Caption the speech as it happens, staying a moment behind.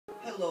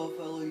Hello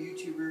fellow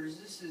YouTubers,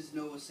 this is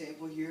Noah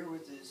Sample here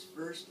with his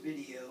first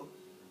video.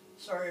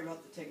 Sorry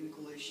about the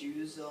technical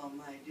issues, I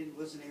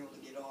wasn't able to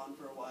get on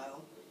for a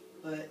while.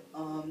 But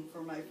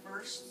for my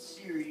first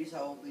series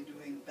I will be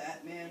doing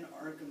Batman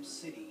Arkham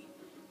City.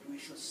 And we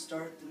shall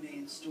start the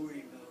main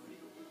story mode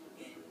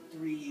in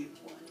 3,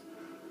 1.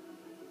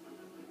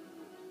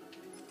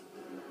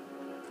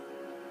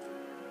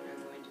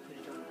 I'm going to put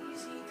it on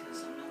easy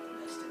because I'm not the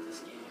best at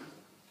this game.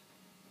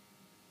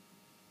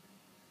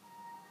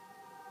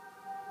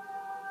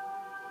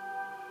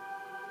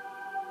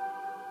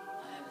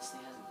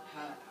 I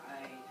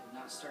have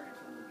not started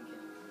from the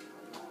beginning for a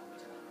long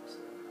time. So.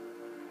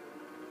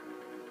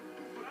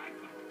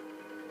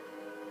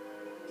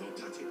 Don't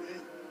touch it,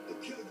 man. They'll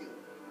kill you.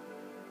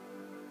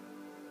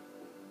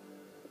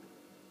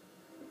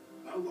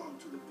 How long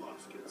till the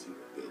boss gets here?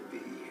 They'll be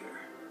here.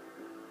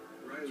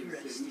 Riley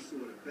said he saw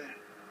the bat.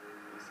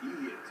 Is he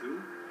here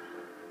too?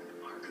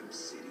 Arkham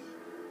City.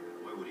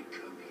 Why would he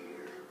come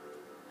here?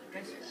 I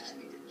guess just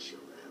need to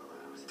chill the hell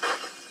out.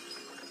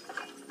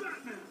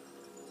 Batman!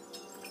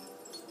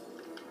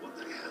 What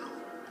the hell?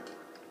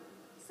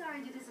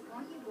 Sorry to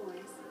disappoint you,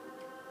 boys.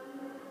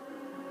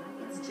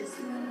 It's just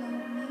you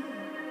and me.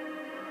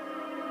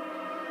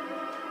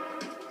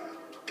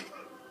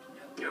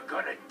 You're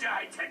gonna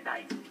die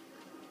tonight.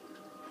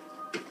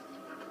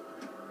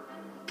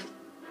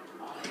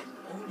 I am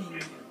owning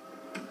you.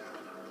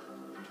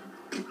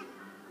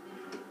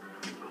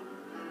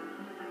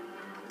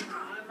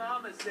 My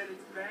mama said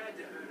it's bad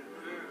to hurt a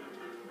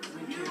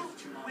girl.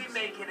 We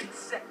make it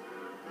accept.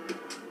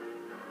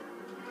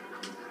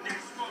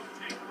 This won't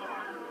take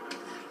long.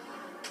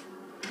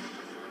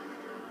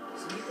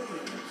 Some people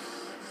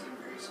seem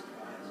very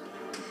surprised.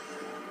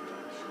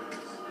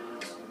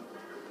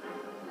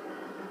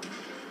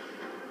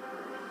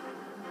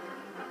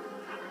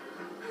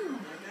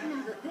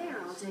 Now that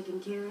they're all taken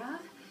care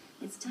of,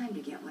 it's time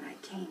to get what I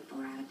came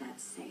for out of that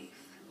safe.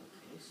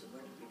 Okay, so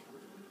where did we come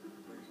from?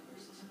 Where's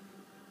this?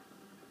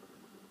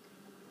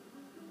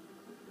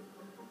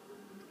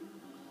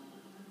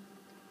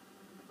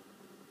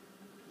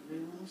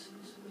 Anybody want to see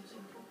this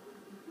music?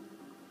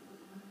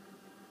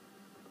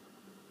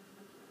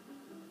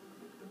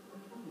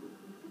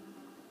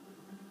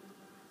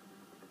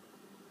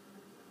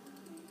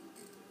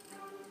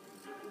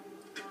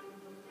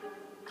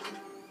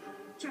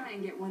 Try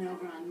and get one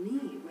over on me,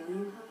 will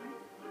you, Howard?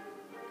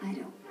 I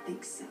don't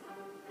think so.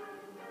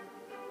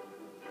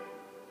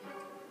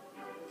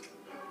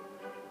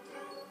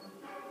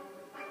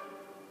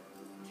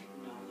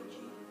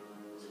 Technology,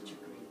 such a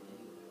great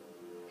thing.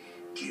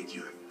 Get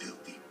your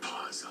filthy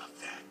paws off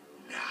that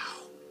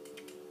now.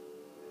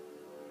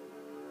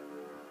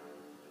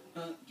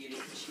 Get it?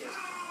 She has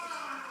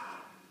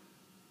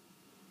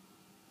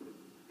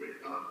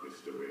Wake up,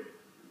 Mr. Wade.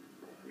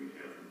 We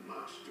have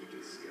much to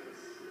discuss.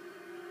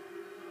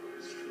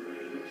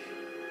 Strange.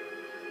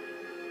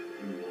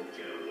 You won't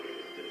get away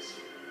with this.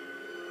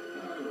 I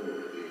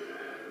already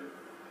have.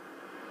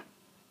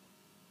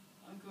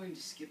 I'm going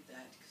to skip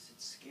that because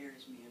it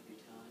scares me every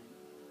time.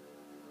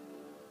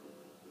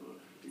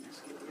 I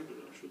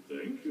should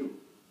thank you.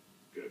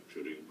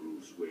 Capturing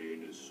Bruce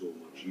Wayne is so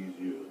much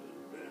easier than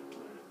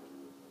Batman.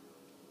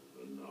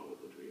 And now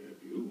that we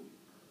have you,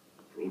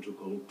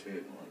 Protocol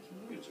 10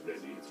 is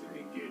ready to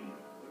begin.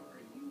 What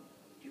are you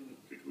doing?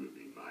 It will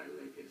be my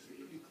legacy.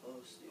 Pretty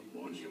close, dude. A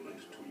monument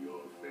to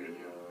your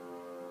failure.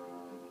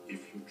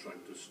 If you try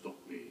to stop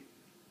me,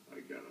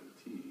 I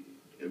guarantee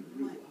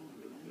everyone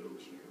will know your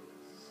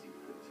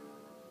secret.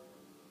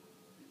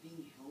 You're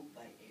being held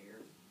by air.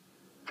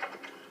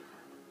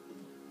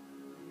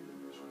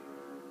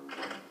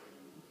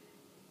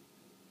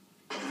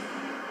 That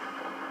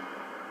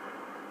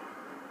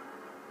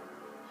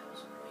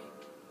was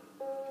great.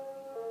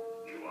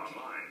 You are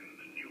mine,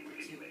 the new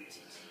inmate.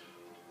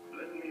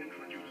 Let me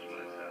introduce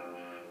myself.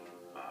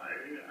 I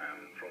am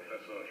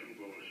Professor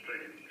Hugo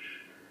Strange,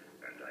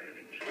 and I am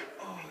in charge of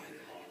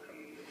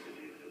Arkham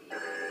City facility.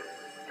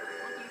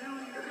 What the hell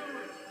are you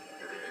doing?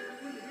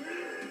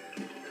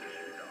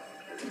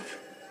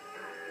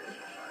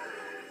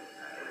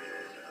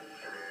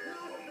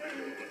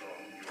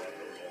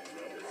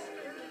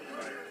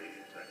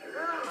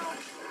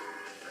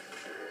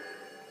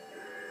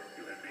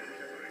 You have been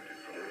separated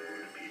from the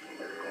good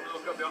people of Gotham.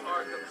 Welcome to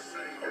Arkham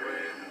City,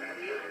 Wayne.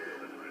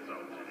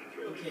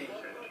 Okay.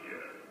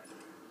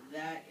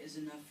 That is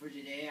enough for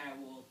today. I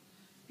will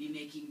be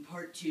making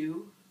part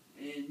 2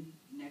 in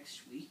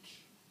next week.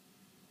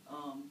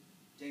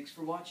 Thanks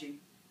for watching.